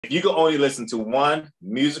If you could only listen to one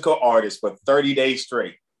musical artist for 30 days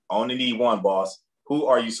straight, only need one, boss, who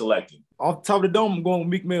are you selecting? Off the top of the dome, I'm going with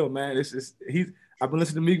Meek Mill, man. I've been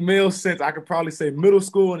listening to Meek Mill since I could probably say middle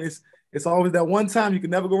school, and it's always that one time you can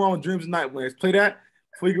never go wrong with Dreams of Nightmares. Play that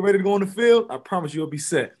before you get ready to go on the field. I promise you'll be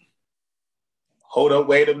set. Hold up,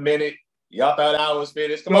 wait a minute. Y'all thought I was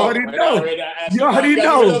finished. Come on. You already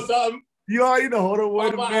know. You already know. Hold on,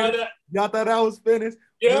 wait a minute. Y'all thought I was finished.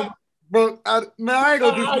 Yeah. Bro, I ain't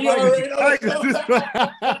gonna do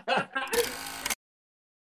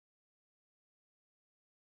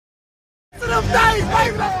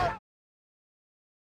this.